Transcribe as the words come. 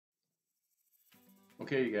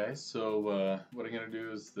Okay, you guys, so what I'm going to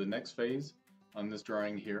do is the next phase on this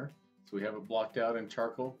drawing here. So we have it blocked out in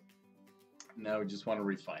charcoal. Now we just want to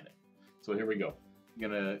refine it. So here we go. I'm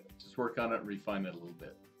going to just work on it and refine it a little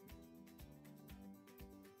bit.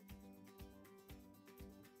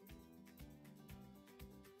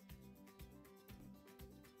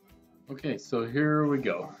 Okay, so here we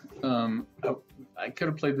go. I could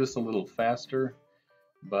have played this a little faster,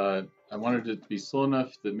 but I wanted it to be slow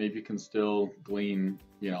enough that maybe you can still glean,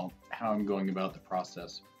 how I'm going about the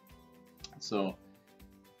process. So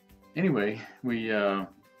anyway, what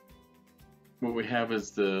we have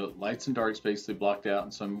is the lights and darks basically blocked out,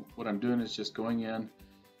 and so what I'm doing is just going in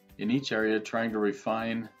each area, trying to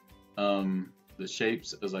refine the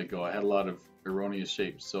shapes as I go. I had a lot of erroneous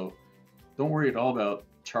shapes, so don't worry at all about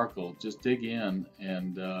charcoal. Just dig in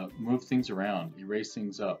and move things around, erase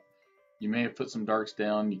things up. You may have put some darks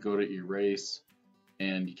down, you go to erase,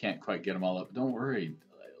 and you can't quite get them all up. Don't worry.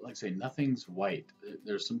 Like I say, nothing's white.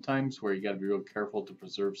 There's some times where you got to be real careful to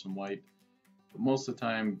preserve some white, but most of the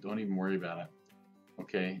time, don't even worry about it.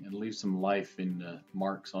 Okay, and leave some life in the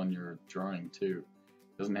marks on your drawing too.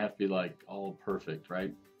 Doesn't have to be like all perfect,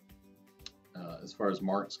 right? As far as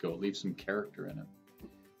marks go, leave some character in it.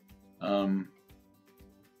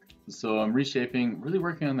 So I'm reshaping, really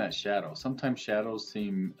working on that shadow. Sometimes shadows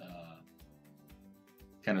seem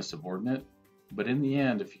kind of subordinate, but in the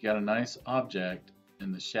end, if you got a nice object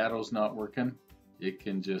and the shadow's not working, it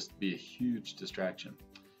can just be a huge distraction.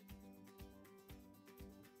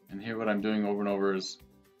 And here what I'm doing over and over is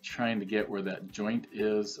trying to get where that joint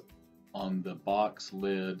is on the box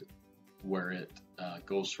lid, where it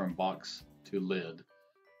goes from box to lid.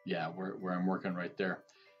 Yeah, where I'm working right there.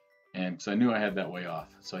 And so I knew I had that way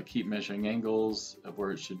off. So I keep measuring angles of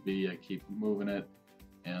where it should be. I keep moving it.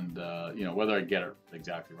 And, whether I get it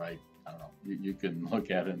exactly right, I don't know. You can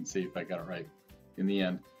look at it and see if I got it right in the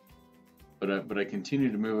end. But I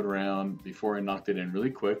continue to move it around before I knocked it in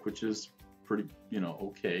really quick, which is pretty,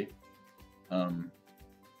 okay.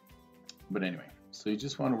 But anyway, so you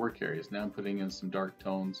just want to work areas. Now I'm putting in some dark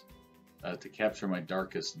tones to capture my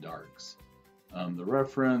darkest darks. The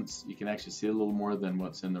reference, you can actually see a little more than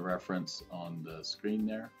what's in the reference on the screen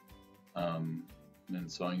there. And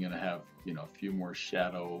so I'm going to have, a few more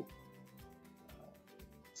shadow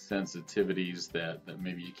sensitivities that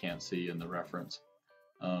maybe you can't see in the reference.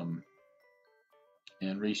 And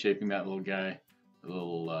reshaping that little guy, the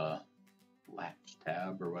little latch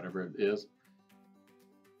tab or whatever it is.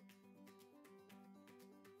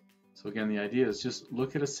 So again, the idea is just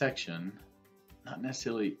look at a section, not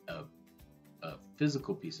necessarily a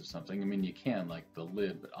physical piece of something. I mean, you can, like the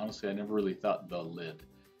lid, but honestly, I never really thought the lid.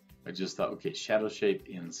 I just thought, okay, shadow shape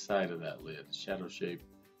inside of that lid, shadow shape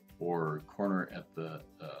or corner at the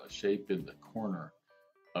shape in the corner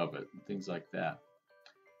of it, and things like that.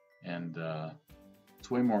 And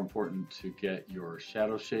it's way more important to get your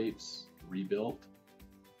shadow shapes rebuilt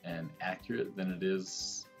and accurate than it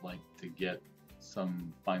is like to get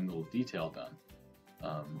some fine little detail done.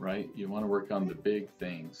 Right? You want to work on the big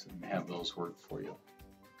things and have those work for you.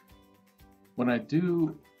 When I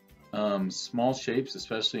do small shapes,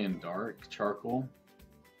 especially in dark charcoal,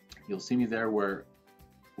 you'll see me there where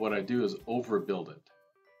what I do is overbuild it.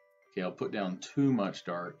 Okay, I'll put down too much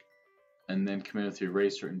dark and then come in with the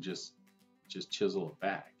eraser and just chisel it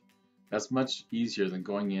back. That's much easier than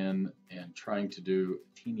going in and trying to do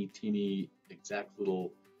teeny exact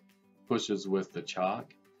little pushes with the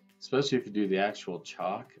chalk. Especially if you do the actual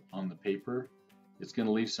chalk on the paper, it's going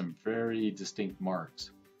to leave some very distinct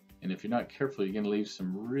marks. And if you're not careful, you're going to leave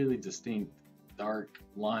some really distinct dark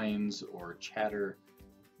lines or chatter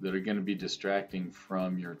that are going to be distracting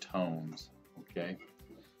from your tones. Okay?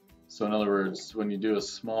 So in other words, when you do a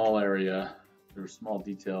small area or small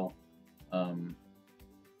detail, overbuild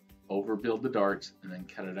the darks and then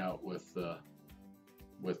cut it out with the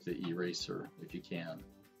eraser if you can.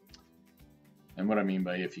 And what I mean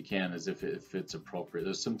by if you can is if it's appropriate.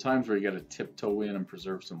 There's some times where you got to tiptoe in and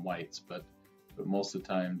preserve some whites, but most of the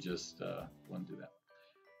time just want to do that.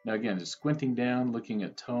 Now again, just squinting down, looking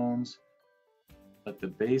at tones. At the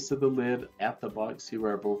base of the lid, at the box, see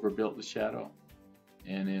where I've overbuilt the shadow?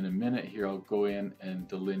 And in a minute here, I'll go in and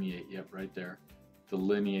delineate, yep, right there.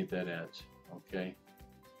 Delineate that edge, okay?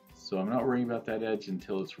 So I'm not worrying about that edge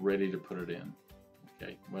until it's ready to put it in,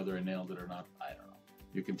 okay? Whether I nailed it or not, I don't know.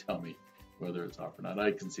 You can tell me whether it's off or not.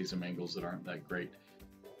 I can see some angles that aren't that great.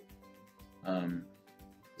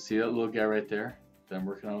 See that little guy right there that I'm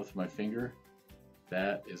working on with my finger?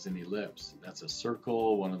 That is an ellipse. That's a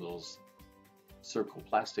circle, one of those circle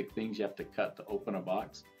plastic things you have to cut to open a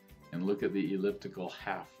box. And look at the elliptical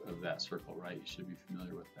half of that circle, right? You should be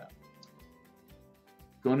familiar with that.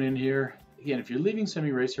 Going in here, again, if you're leaving some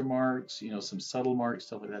eraser marks, some subtle marks,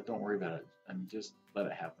 stuff like that, don't worry about it. I mean, just let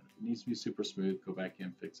it happen. If it needs to be super smooth, go back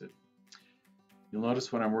in, fix it. You'll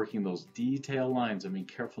notice when I'm working those detail lines, I mean,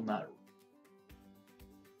 careful not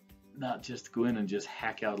just go in and just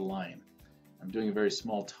hack out a line. I'm doing a very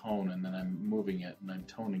small tone, and then I'm moving it, and I'm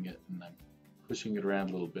toning it, and I'm pushing it around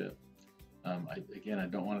a little bit. Again, I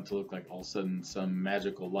don't want it to look like all of a sudden some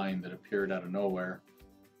magical line that appeared out of nowhere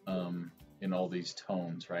in all these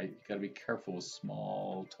tones, right? You got to be careful with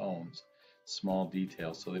small tones, small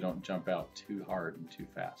details, so they don't jump out too hard and too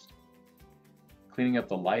fast. Cleaning up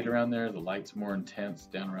the light around there. The light's more intense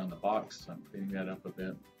down around the box, so I'm cleaning that up a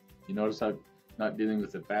bit. You notice I'm not dealing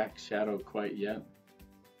with the back shadow quite yet,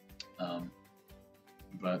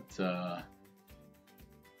 but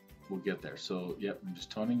we'll get there. So, yep, I'm just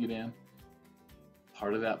toning it in.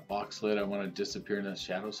 Part of that box lid, I want to disappear in that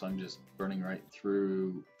shadow, so I'm just burning right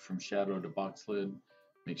through from shadow to box lid.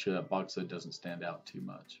 Make sure that box lid doesn't stand out too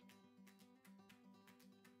much.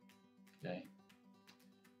 Okay.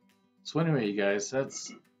 So anyway, you guys,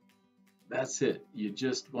 that's it. You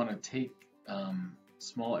just want to take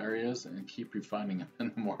small areas and keep refining them.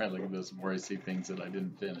 And the more I look at this, the more I see things that I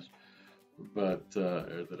didn't finish, but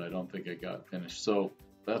or that I don't think I got finished. So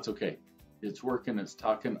that's okay. It's working. It's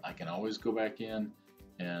talking. I can always go back in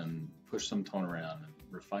and push some tone around and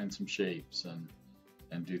refine some shapes and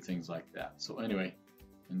do things like that. So anyway,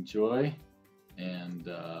 enjoy, and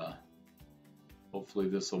hopefully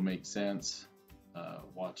this will make sense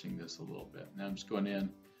watching this a little bit. Now I'm just going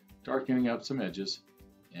in, darkening up some edges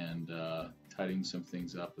and tidying some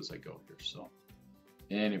things up as I go here. So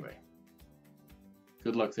anyway,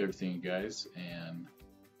 good luck with everything, you guys, and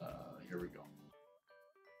here we go.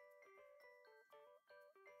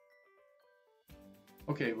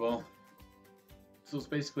 Okay, well, so it's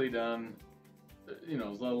basically done. There's a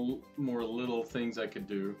lot more little things I could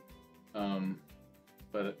do,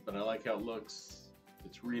 but I like how it looks.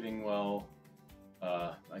 It's reading well.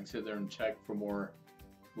 I can sit there and check for more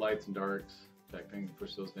lights and darks. In fact, I can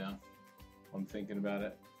push those down while I'm thinking about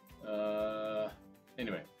it.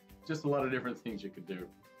 Anyway, just a lot of different things you could do.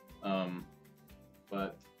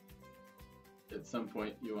 But at some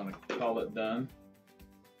point you want to call it done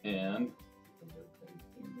and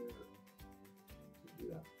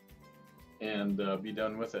be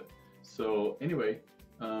done with it. So anyway,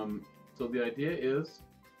 so the idea is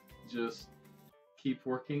just keep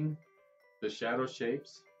working the shadow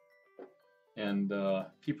shapes and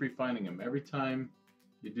keep refining them. Every time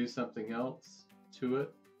you do something else to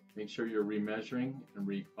it, make sure you're remeasuring and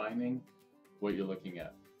refining what you're looking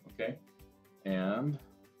at, okay? And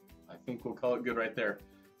I think we'll call it good right there.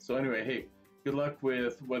 So anyway, hey, good luck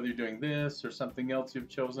with whether you're doing this or something else you've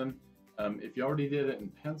chosen. If you already did it in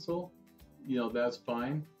pencil, that's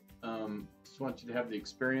fine. Just want you to have the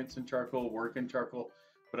experience in charcoal, work in charcoal,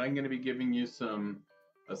 but I'm going to be giving you some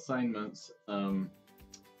assignments, some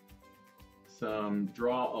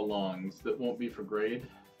draw alongs that won't be for grade.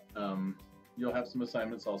 You'll have some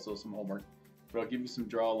assignments also, some homework, but I'll give you some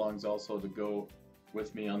draw alongs also to go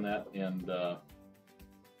with me on that, and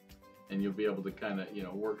you'll be able to kind of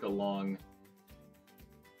work along.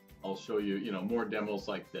 I'll show you more demos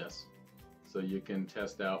like this, so you can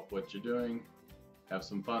test out what you're doing, have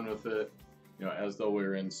some fun with it, as though we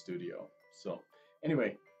were in studio. So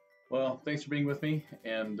anyway, well, thanks for being with me,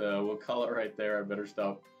 and we'll call it right there. I better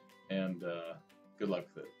stop, and good luck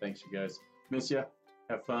with it. Thanks, you guys. Miss ya.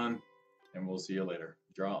 Have fun, and we'll see you later.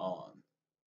 Draw on.